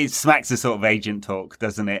it smacks of sort of agent talk,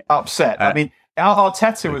 doesn't it? Upset. I mean,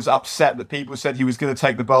 Arteta was upset that people said he was going to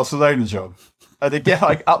take the Barcelona job. And again,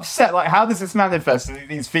 like upset, like how does this manifest in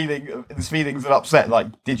these feelings of upset? Like,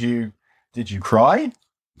 did you cry?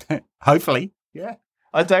 Hopefully, yeah.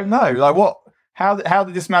 I don't know. Like, what? How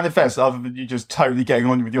did this manifest? Other than you just totally getting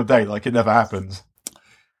on with your day, like it never happened.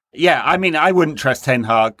 Yeah, I mean, I wouldn't trust Ten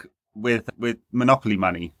Hag with monopoly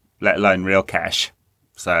money, let alone real cash.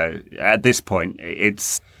 So at this point,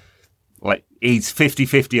 it's like he's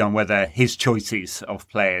 50-50 on whether his choices of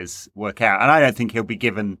players work out, and I don't think he'll be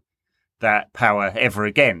given that power ever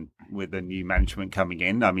again with the new management coming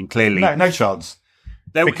in. I mean, clearly... No chance.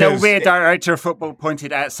 There will be a director of football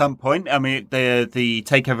appointed at some point. I mean, the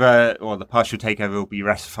takeover or the partial takeover will be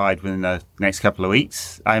ratified within the next couple of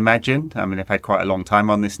weeks, I imagine. I mean, they've had quite a long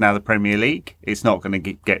time on this now, the Premier League. It's not going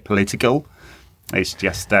to get political. It's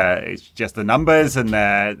just the numbers and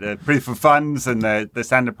the proof of funds and the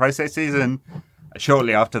standard processes. And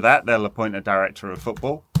shortly after that, they'll appoint a director of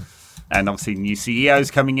football. And obviously new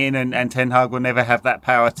CEOs coming in, and Ten Hag will never have that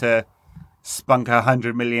power to spunk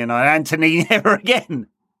 100 million on Anthony ever again.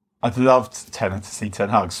 I'd love to see Ten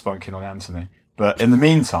Hag spunking on Anthony. But in the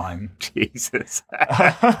meantime... Jesus.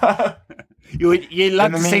 You'd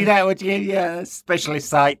love to see that, would you? Yeah, specialist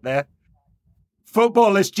site there.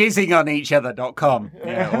 Footballers jizzing on each other.com.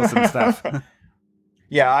 Yeah, awesome stuff.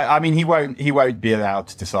 Yeah, I mean, he won't be allowed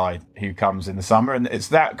to decide who comes in the summer. And it's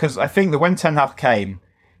that, because I think that when Ten Hag came...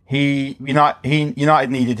 United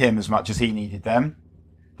needed him as much as he needed them.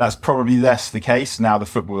 That's probably less the case now. The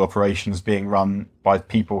football operation is being run by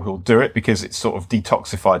people who'll do it because it's sort of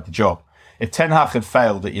detoxified the job. If Ten Hag had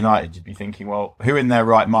failed at United, you'd be thinking, well, who in their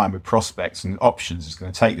right mind with prospects and options is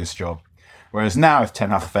going to take this job? Whereas now, if Ten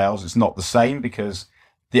Hag fails, it's not the same because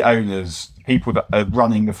the owners, people that are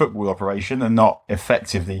running the football operation, are not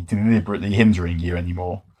effectively, deliberately hindering you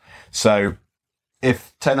anymore. So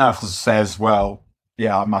if Ten Hag says, well,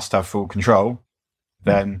 yeah, I must have full control,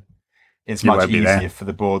 then it's much easier for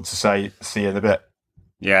the board to say, see you in a bit.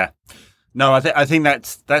 Yeah. No, I think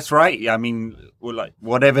that's right. I mean, like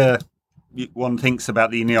whatever one thinks about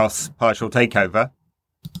the Ineos partial takeover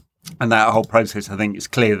and that whole process, I think it's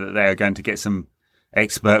clear that they are going to get some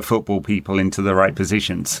expert football people into the right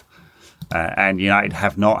positions. And United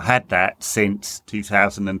have not had that since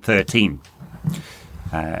 2013.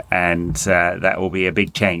 And that will be a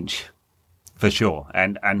big change. For sure.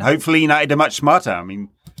 And hopefully United are much smarter. I mean,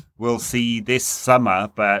 we'll see this summer,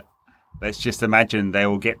 but let's just imagine they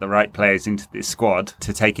will get the right players into this squad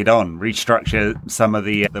to take it on, restructure some of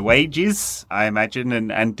the wages, I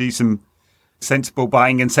imagine, and do some sensible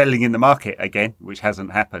buying and selling in the market again, which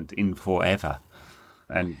hasn't happened in forever.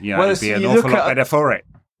 And, it'd be an awful lot better for it.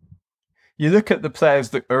 You look at the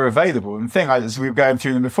players that are available, and the thing, as we were going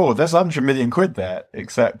through them before, there's 100 million quid there,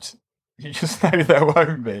 except you just know there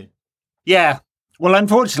won't be. Yeah. Well,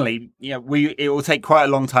 unfortunately, it will take quite a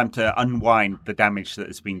long time to unwind the damage that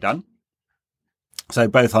has been done. So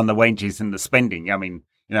both on the wages and the spending. I mean,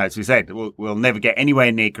 as we said, we'll never get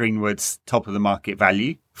anywhere near Greenwood's top of the market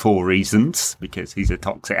value for reasons, because he's a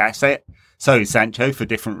toxic asset. So is Sancho for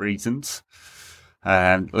different reasons.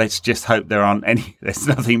 Let's just hope there's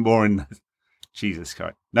nothing more in Jesus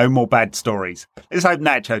Christ. No more bad stories. Let's hope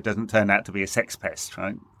Nacho doesn't turn out to be a sex pest,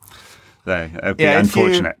 right? So it'd be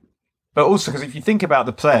unfortunate. But also, because if you think about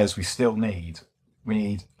the players we still need, we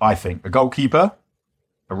need, I think, a goalkeeper,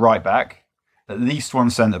 a right back, at least one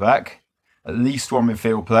centre back, at least one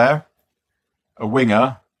midfield player, a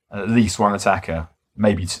winger, and at least one attacker.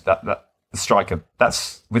 Maybe the striker.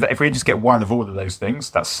 If we just get one of all of those things,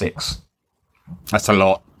 that's 6. That's a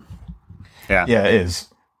lot. Yeah. Yeah, it is.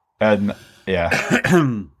 And yeah.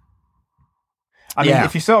 I mean,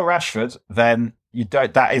 if you sell Rashford, then you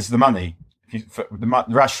don't. That is the money.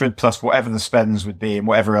 Rashford plus whatever the spends would be and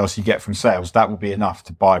whatever else you get from sales, that will be enough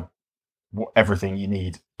to buy everything you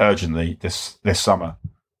need urgently this summer.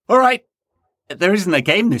 All right. There isn't a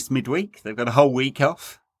game this midweek. They've got a whole week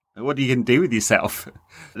off. what are you going to do with yourself?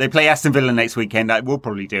 They play Aston Villa next weekend. We'll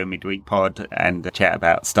probably do a midweek pod and chat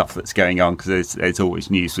about stuff that's going on because there's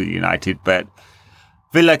always news with United. But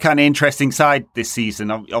Villa, kind of interesting side this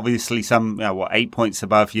season. Obviously, 8 points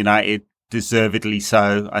above United, deservedly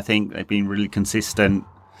so. I think they've been really consistent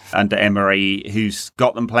under Emery, who's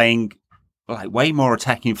got them playing like way more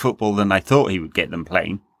attacking football than I thought he would get them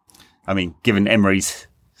playing. I mean, given Emery's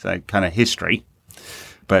kind of history.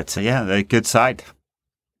 But they're a good side.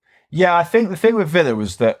 Yeah, I think the thing with Villa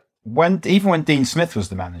was that even when Dean Smith was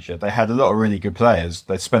the manager, they had a lot of really good players.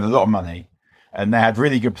 They spent a lot of money and they had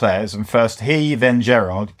really good players. And first he, then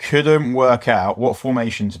Gerrard, couldn't work out what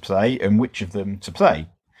formation to play and which of them to play.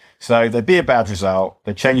 So there'd be a bad result.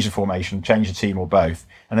 They'd change the formation, change the team or both.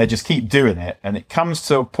 And they just keep doing it. And it comes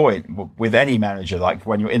to a point with any manager, like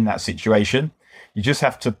when you're in that situation, you just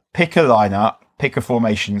have to pick a lineup, pick a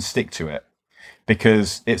formation and stick to it.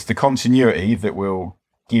 Because it's the continuity that will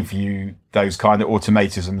give you those kind of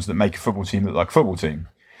automatisms that make a football team look like a football team.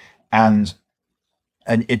 And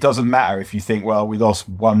it doesn't matter if you think, well, we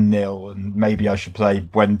lost 1-0 and maybe I should play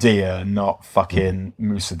Buendia and not fucking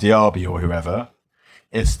Moussa Diaby or whoever.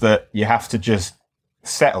 It's that you have to just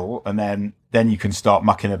settle and then you can start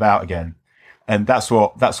mucking about again. And that's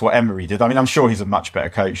what Emery did. I mean, I'm sure he's a much better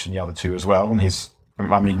coach than the other two as well. And he's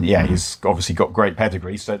obviously got great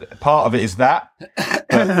pedigree. So part of it is that.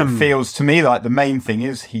 But it feels to me like the main thing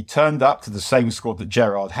is he turned up to the same squad that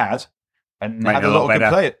Gerrard had and had a lot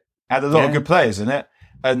of good players in it.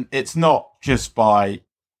 And it's not just by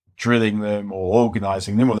drilling them or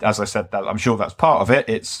organising them. Or, as I said, that I'm sure that's part of it.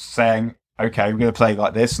 It's saying, okay, we're going to play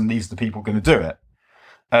like this and these are the people going to do it.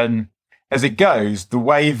 And as it goes, the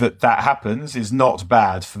way that happens is not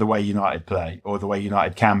bad for the way United play or the way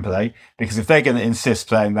United can play. Because if they're going to insist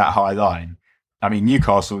playing that high line, I mean,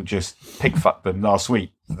 Newcastle just pig-fucked them last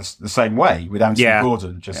week the same way with Anthony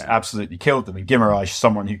Gordon, absolutely killed them. And Guimaraes,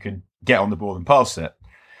 someone who can get on the ball and pass it.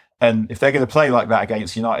 And if they're going to play like that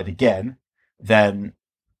against United again, then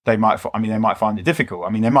they might find it difficult. I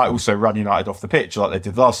mean, they might also run United off the pitch like they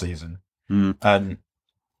did last season. And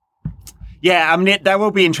yeah, I mean, that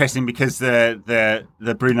will be interesting because the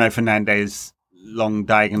Bruno Fernandes long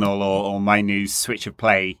diagonal or Mainoo's switch of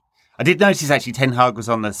play. I did notice actually Ten Hag was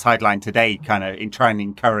on the sideline today, kind of in trying to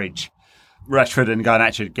encourage Rashford and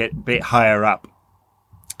Garnacho to get a bit higher up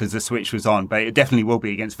because the switch was on. But it definitely will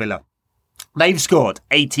be against Villa. They've scored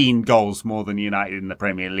 18 goals more than United in the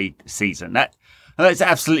Premier League season. That's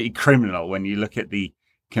absolutely criminal when you look at the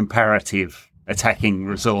comparative attacking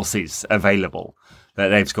resources available. That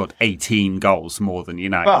they've scored 18 goals more than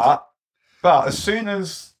United. But as soon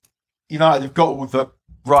as United have got all the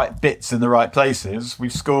right bits in the right places,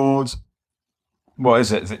 we've scored, what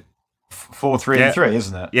is it? Is it 4-3-3,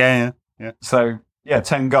 isn't it? Yeah. So,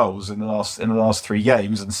 10 goals in the last 3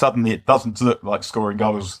 games, and suddenly it doesn't look like scoring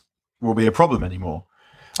goals will be a problem anymore.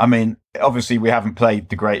 I mean, obviously we haven't played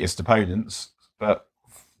the greatest opponents, but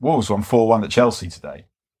Wolves won 4-1 at Chelsea today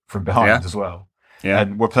from behind as well. Yeah.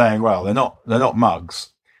 And we're playing well. They're not mugs.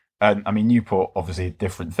 And I mean, Newport, obviously a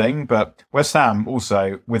different thing, but West Ham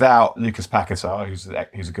also, without Lucas Paquetá,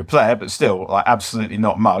 who's a good player, but still like absolutely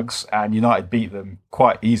not mugs. And United beat them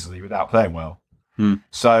quite easily without playing well.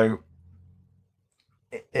 So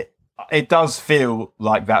it does feel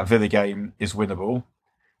like that Villa game is winnable.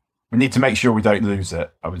 We need to make sure we don't lose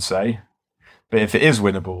it, I would say. But if it is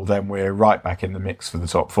winnable, then we're right back in the mix for the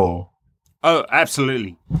top 4. Oh,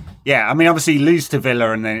 absolutely. Yeah, I mean, obviously lose to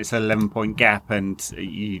Villa and then it's an 11-point gap and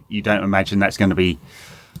you don't imagine that's going to be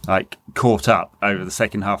like caught up over the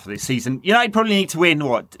second half of this season. United probably need to win,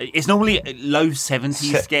 what? It's normally low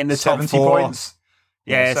 70s getting the top 4. Points.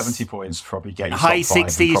 Yeah, 70 points probably get you high top 5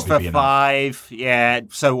 60s for 5. Enough. Yeah,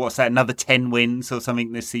 so what's that? Another 10 wins or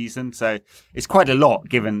something this season. So it's quite a lot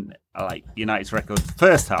given like United's record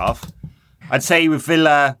first half. I'd say with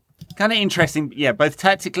Villa, kind of interesting, both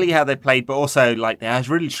tactically how they played, but also like they're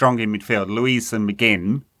really strong in midfield. Luiz and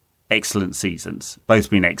McGinn, excellent seasons. Both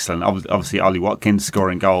been excellent. Obviously, Ollie Watkins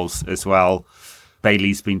scoring goals as well.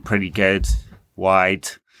 Bailey's been pretty good, wide.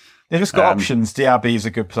 They've just got options. Diaby's a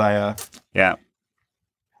good player. Yeah.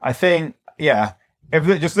 I think,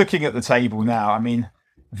 if just looking at the table now, I mean,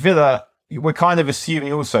 Villa, we're kind of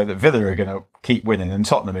assuming also that Villa are going to keep winning and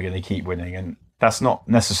Tottenham are going to keep winning, and that's not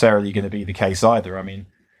necessarily going to be the case either. I mean,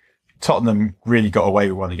 Tottenham really got away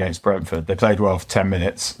with one against Brentford. They played well for 10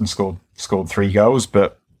 minutes and scored 3 goals,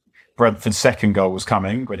 but Brentford's second goal was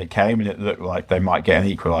coming when it came, and it looked like they might get an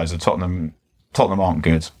equaliser. Tottenham aren't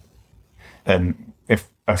good. And if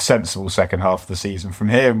a sensible second half of the season from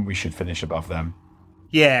here, we should finish above them.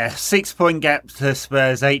 Yeah, 6-point gap to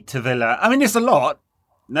Spurs, 8 to Villa. I mean, it's a lot.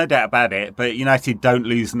 no doubt about it. But United don't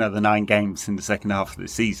lose another 9 games in the second half of the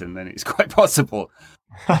season, then it's quite possible.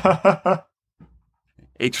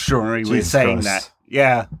 Extraordinary we're saying Christ. that.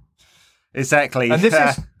 Yeah, exactly. And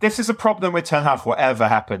this is a problem with Ten Hag, whatever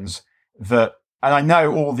happens, and I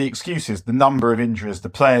know all the excuses, the number of injuries, the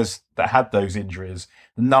players that had those injuries,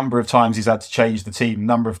 the number of times he's had to change the team, the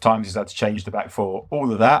number of times he's had to change the back four,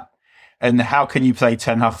 all of that. And how can you play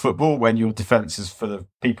Ten Hag football when your defence is full of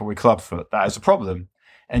people with club foot? That is a problem.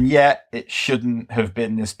 And yet it shouldn't have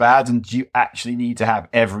been this bad. And you actually need to have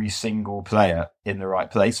every single player in the right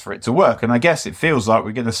place for it to work. And I guess it feels like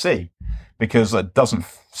we're going to see, because it doesn't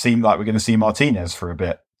seem like we're going to see Martinez for a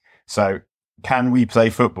bit. So can we play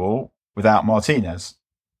football without Martinez?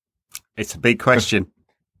 It's a big question.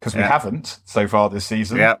 Because we haven't so far this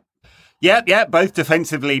season. Yeah, both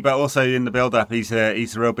defensively, but also in the build-up. He's a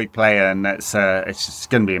real big player, and it's just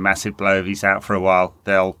going to be a massive blow if he's out for a while.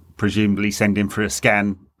 They'll presumably send him for a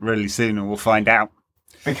scan really soon, and we'll find out.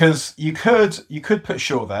 Because you could put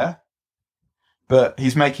Shaw there, but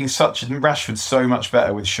he's making Rashford's so much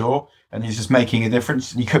better with Shaw, and he's just making a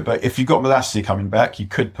difference. But if you've got Malacia coming back, you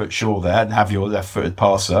could put Shaw there and have your left-footed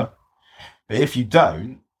passer. But if you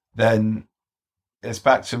don't, then it's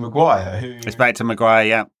back to Maguire.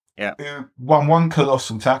 Yeah. Who won one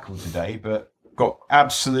colossal tackle today, but got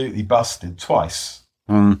absolutely busted twice.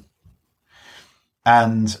 And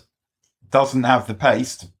doesn't have the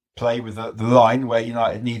pace to play with the line where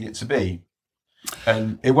United need it to be.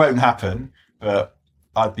 And it won't happen, but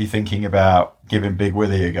I'd be thinking about giving Big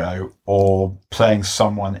Willie a go or playing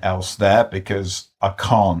someone else there, because I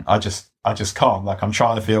can't. I just can't. Like, I'm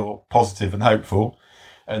trying to feel positive and hopeful,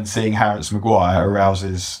 and seeing Harris Maguire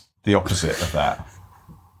arouses the opposite of that.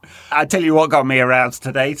 I tell you what got me aroused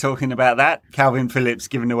today, talking about that. Calvin Phillips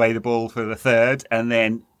giving away the ball for the third and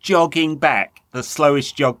then jogging back, the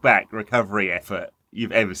slowest jog back recovery effort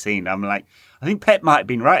you've ever seen. I'm like, I think Pep might have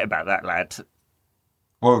been right about that, lad.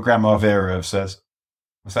 What would Grandma Vera says?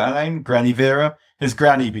 What's that her name? Granny Vera? His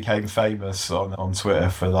granny became famous on Twitter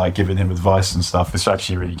for like giving him advice and stuff. It's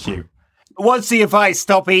actually really cute. What's the advice?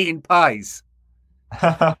 Stop eating pies.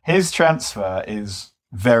 His transfer is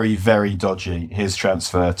very, very dodgy. His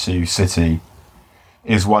transfer to City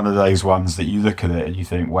is one of those ones that you look at it and you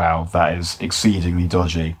think, wow, that is exceedingly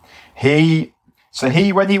dodgy.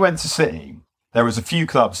 When he went to City, there was a few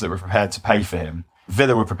clubs that were prepared to pay for him.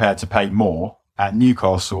 Villa were prepared to pay more, and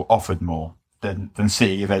Newcastle offered more than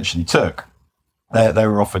City eventually took. They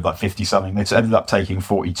were offered like 50 something. They ended up taking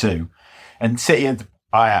 42. And City and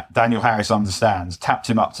Daniel Harris understands, tapped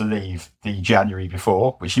him up to leave the January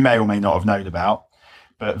before, which he may or may not have known about.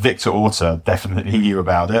 But Victor Orta definitely knew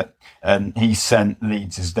about it. And he sent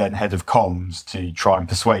Leeds' then head of comms to try and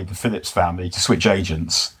persuade the Phillips family to switch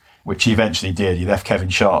agents, which he eventually did. He left Kevin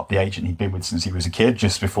Sharp, the agent he'd been with since he was a kid,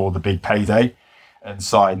 just before the big payday, and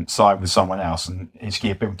signed with someone else. And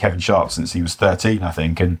he'd been with Kevin Sharp since he was 13, I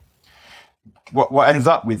think. And what ends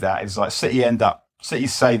up with that is like City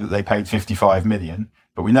say that they paid 55 million,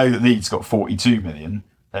 but we know that Leeds got 42 million,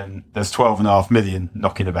 and there's 12.5 million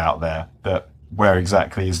knocking about there. But where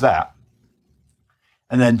exactly is that?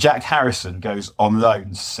 And then Jack Harrison goes on loan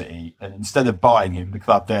to City, and instead of buying him, the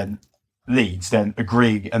club Leeds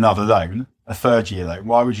agree another loan, a third-year loan.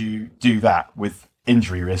 Why would you do that with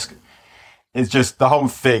injury risk? It's just, the whole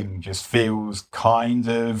thing just feels kind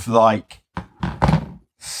of like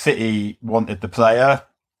City wanted the player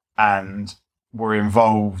and were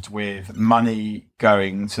involved with money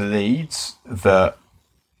going to Leeds that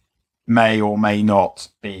may or may not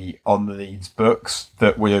be on the Leeds books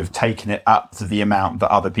that would have taken it up to the amount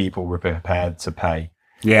that other people were prepared to pay.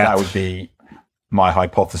 Yeah. That would be my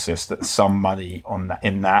hypothesis, that some money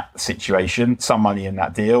in that situation, some money in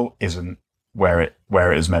that deal isn't where it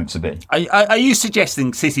is meant to be. Are you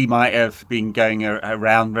suggesting City might have been going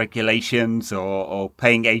around regulations or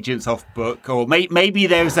paying agents off book, or maybe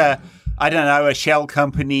there's a shell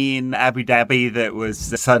company in Abu Dhabi that was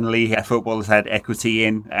suddenly footballers had equity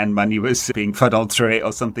in and money was being funneled through it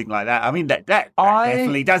or something like that? I mean, that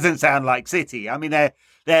definitely doesn't sound like City. I mean,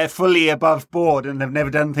 they're fully above board and they've never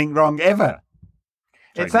done anything wrong ever.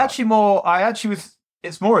 It's actually more.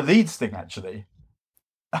 It's more a Leeds thing, actually.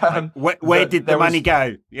 Where did the money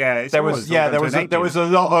go? Yeah, there was a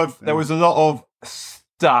lot of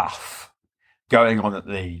stuff going on at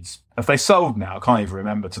Leeds. If they sold now, I can't even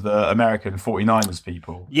remember, to the American 49ers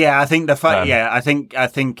people. Yeah, I think I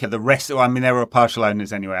think the rest. Well, I mean, they were partial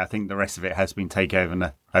owners anyway. I think the rest of it has been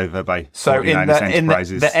taken over by 49ers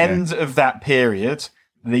enterprises. The end of that period,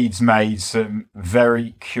 Leeds made some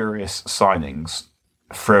very curious signings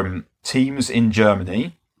from teams in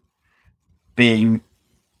Germany being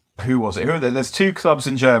who was it? There's two clubs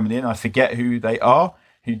in Germany, and I forget who they are,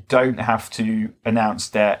 who don't have to announce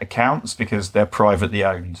their accounts because they're privately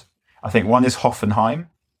owned. I think one is Hoffenheim,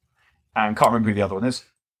 and can't remember who the other one is.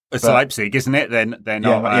 It's Leipzig, isn't it? They're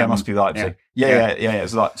not. It must be Leipzig. Yeah.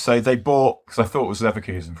 It's like, so they bought, because I thought it was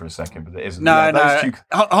Leverkusen for a second, but it isn't. No.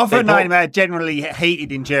 Hoffenheim are generally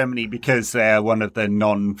hated in Germany because they're one of the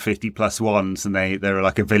non-50+ ones, and they're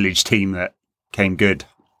like a village team that came good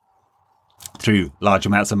through large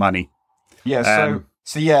amounts of money. Yeah.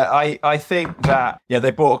 I think that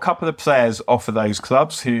they bought a couple of players off of those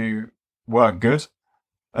clubs who weren't good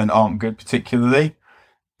and aren't good particularly.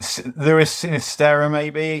 There is Sinistera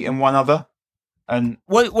maybe and one other. And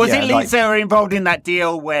was it Leeds that were involved in that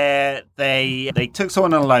deal where they took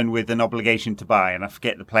someone on loan with an obligation to buy, and I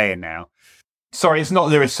forget the player now. Sorry, it's not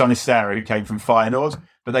Luis Sinistera who came from Feyenoord,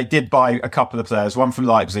 but they did buy a couple of players, one from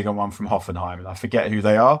Leipzig and one from Hoffenheim, and I forget who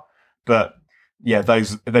they are. But yeah,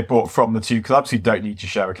 those they bought from the two clubs who don't need to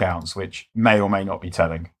show accounts, which may or may not be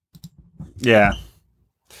telling. Yeah.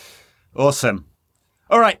 Awesome.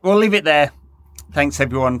 All right, we'll leave it there. Thanks,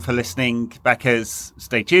 everyone, for listening. Backers,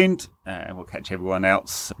 stay tuned. We'll catch everyone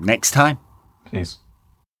else next time. Peace.